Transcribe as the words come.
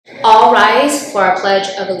All rise for our Pledge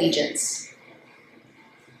of Allegiance.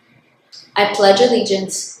 I pledge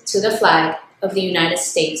allegiance to the flag of the United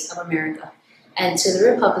States of America and to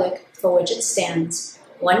the republic for which it stands,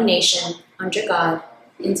 one nation, under God,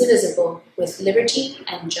 indivisible, with liberty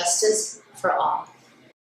and justice for all.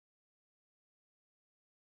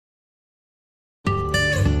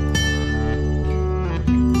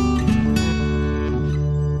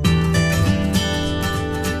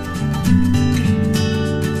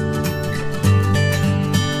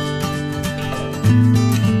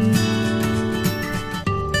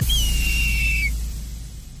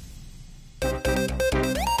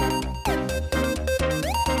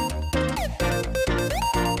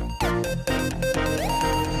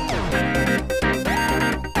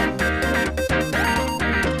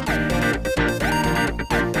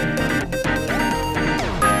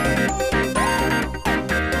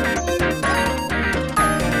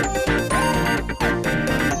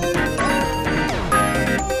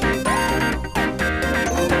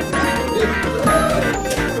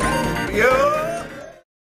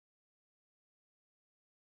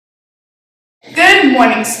 Good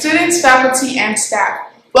morning, students, faculty, and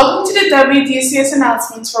staff. Welcome to the WDCS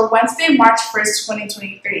announcements for Wednesday, March 1st,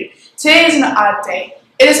 2023. Today is an odd day.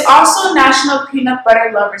 It is also National Peanut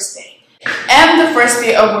Butter Lovers Day and the first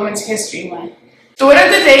day of Women's History Month. The word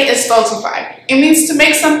of the day is stultify. It means to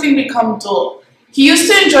make something become dull. He used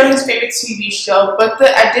to enjoy his favorite TV show, but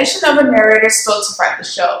the addition of a narrator stultified the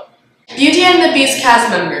show. Beauty and the Beast cast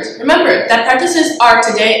members, remember that practices are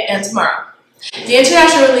today and tomorrow. The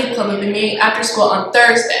International Relief Club will be meeting after school on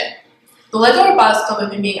Thursday. The Lego Robotics Club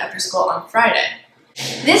will be meeting after school on Friday.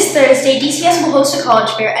 This Thursday, DCS will host a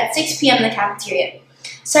college fair at 6 p.m. in the cafeteria.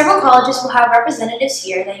 Several colleges will have representatives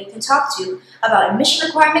here that you can talk to about admission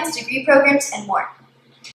requirements, degree programs, and more.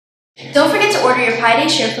 Don't forget to order your Pi Day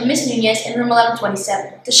shirt from Ms. Nunez in room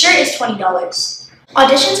 1127. The shirt is $20.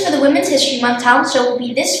 Auditions for the Women's History Month talent show will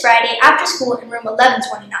be this Friday after school in room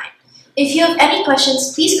 1129. If you have any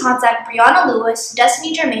questions, please contact Brianna Lewis,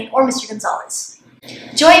 Destiny Germain, or Mr. Gonzalez.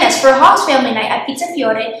 Join us for Hawks Family Night at Pizza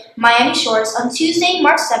Fiore, Miami Shores on Tuesday,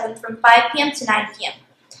 March 7th from 5 p.m. to 9 p.m.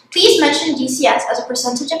 Please mention DCS as a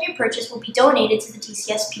percentage of your purchase will be donated to the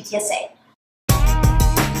DCS PTSA.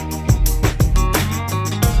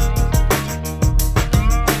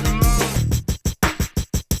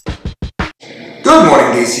 Good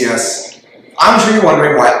morning, DCS. I'm sure you're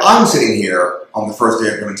wondering why I'm sitting here on the first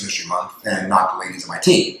day of Women's History Month and not the ladies on my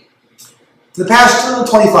team. For the past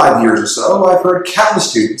 25 years or so, I've heard countless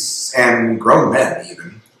students, and grown men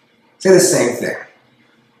even, say the same thing.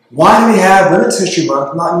 Why do we have Women's History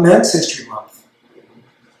Month, not Men's History Month?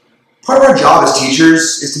 Part of our job as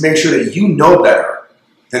teachers is to make sure that you know better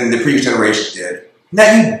than the previous generation did, and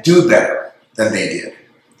that you do better than they did.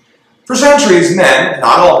 For centuries, men,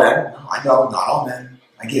 not all men, I know, not all men,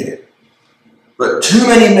 I get it, but too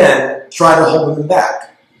many men try to hold women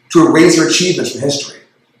back, to erase their achievements from history,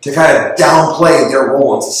 to kind of downplay their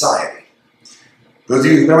role in society. Those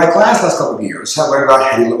of you who've been in my class the last couple of years have learned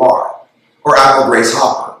about Hedy Lamarr, or Admiral Grace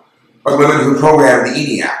Hopper, or the women who programmed the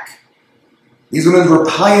ENIAC. These women were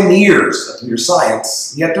pioneers of computer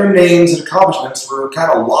science, yet their names and accomplishments were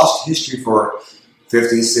kind of lost to history for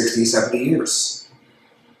 50, 60, 70 years.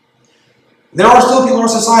 There are still people in our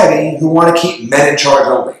society who want to keep men in charge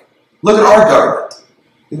only. Look at our government.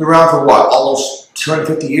 We've been around for what, almost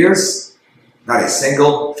 250 years? Not a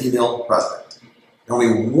single female president. And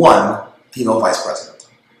only one female vice president.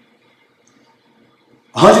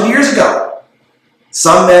 100 years ago,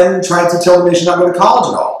 some men tried to tell women they should not go to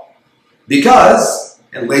college at all. Because,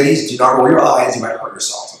 and ladies, do not roll your eyes, you might hurt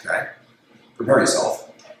yourselves, okay? Prepare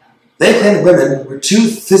yourself. They claimed women were too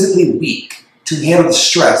physically weak to handle the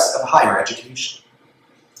stress of higher education.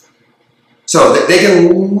 So that they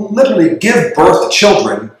can literally give birth to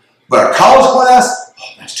children, but a college class,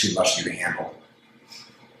 oh, that's too much for you to handle.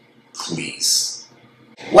 Please.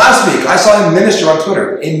 Last week, I saw a minister on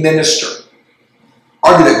Twitter,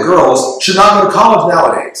 argue that girls should not go to college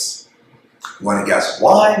nowadays. You want to guess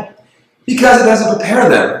why? Because it doesn't prepare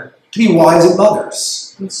them to be wives and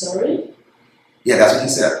mothers. I'm sorry? Yeah, that's what he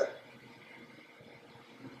said.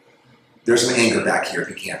 There's some anger back here if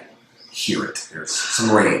you can't hear it. There's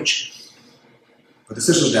some rage. Put the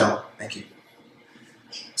scissors down. Thank you.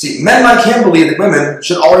 See, men like him believe that women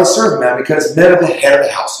should always serve men because men are the head of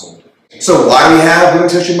the household. So why do we have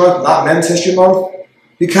Women's History Month, not Men's History Month?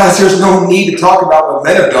 Because there's no need to talk about what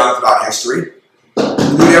men have done throughout history. We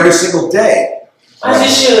do it every single day. As you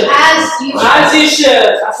should. As you should. As you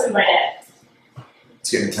should. That's in my head. It's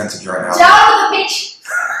getting intense in here right now. Down to the pitch.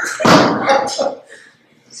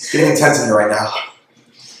 It's getting intense in here right now.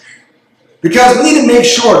 Because we need to make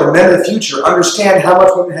sure the men of the future understand how much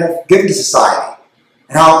women have given to society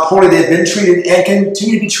and how poorly they've been treated and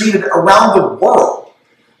continue to be treated around the world.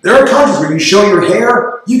 There are countries where you show your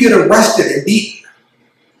hair, you get arrested and beaten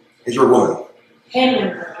if you're a woman.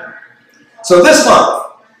 So this month,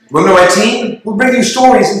 Women of My Team will bring you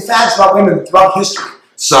stories and facts about women throughout history.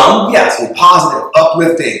 Some, yes, will be positive,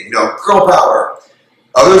 uplifting, girl power.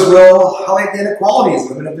 Others will highlight the inequalities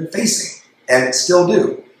women have been facing and still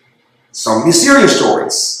do. Some will be serious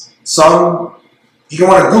stories. Some you don't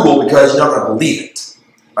want to Google because you're not going to believe it.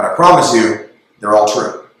 But I promise you, they're all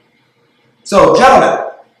true. So, gentlemen,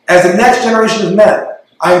 as the next generation of men,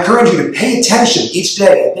 I encourage you to pay attention each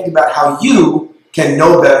day and think about how you can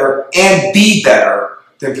know better and be better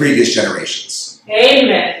than previous generations.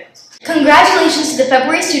 Amen. Congratulations to the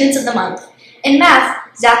February Students of the Month. In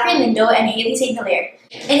math, Zachary Lindo and Haley St. Hilaire.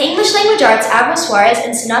 In English Language Arts, Avro Suarez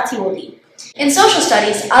and Sinati Woli. In Social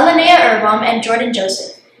Studies, Alanea Urbam and Jordan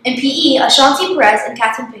Joseph. In PE, Ashanti Perez and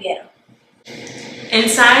Catherine Peguero. In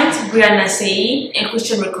Science, Brianna Saeed and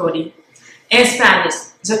Christian Ricodi. In Spanish,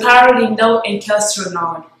 Zacaro Lindo and Kelsey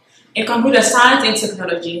Ronald. In Computer Science and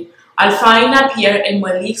Technology, Alfaina Pierre and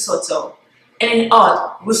Malik Soto. And in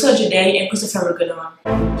Art, Russell Jude and Christopher Regadon.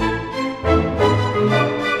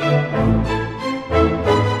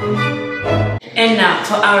 And now,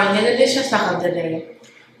 for our new edition fact of the day.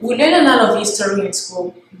 We learned a lot of history in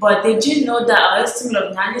school, but did you know that our estimate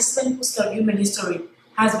of 97% of human history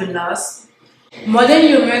has been lost? Modern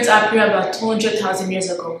humans appeared about 200,000 years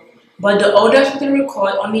ago, but the oldest written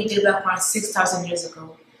record only date back around 6,000 years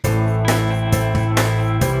ago.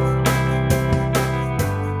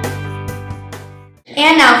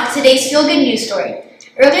 And now for today's feel-good news story.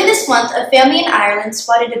 Earlier this month, a family in Ireland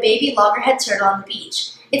spotted a baby loggerhead turtle on the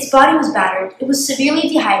beach. Its body was battered, it was severely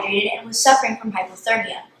dehydrated, and was suffering from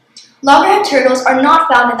hypothermia. Loggerhead turtles are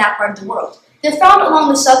not found in that part of the world. They're found along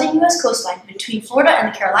the southern U.S. coastline between Florida and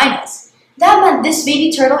the Carolinas. That meant this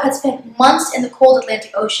baby turtle had spent months in the cold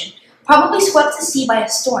Atlantic Ocean, probably swept to sea by a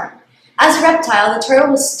storm. As a reptile, the turtle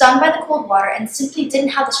was stunned by the cold water and simply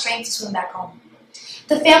didn't have the strength to swim back home.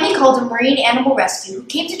 The family called a marine animal rescue who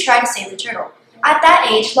came to try to save the turtle. At that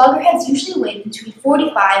age, loggerheads usually weighed between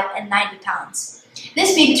 45 and 90 pounds.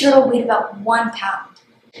 This baby turtle weighed about 1 pound.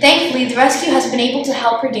 Thankfully, the rescue has been able to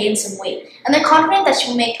help her gain some weight, and they're confident that she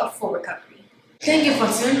will make a full recovery. Thank you for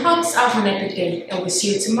tuning in. Have an epic day, and we'll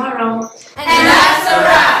see you tomorrow. And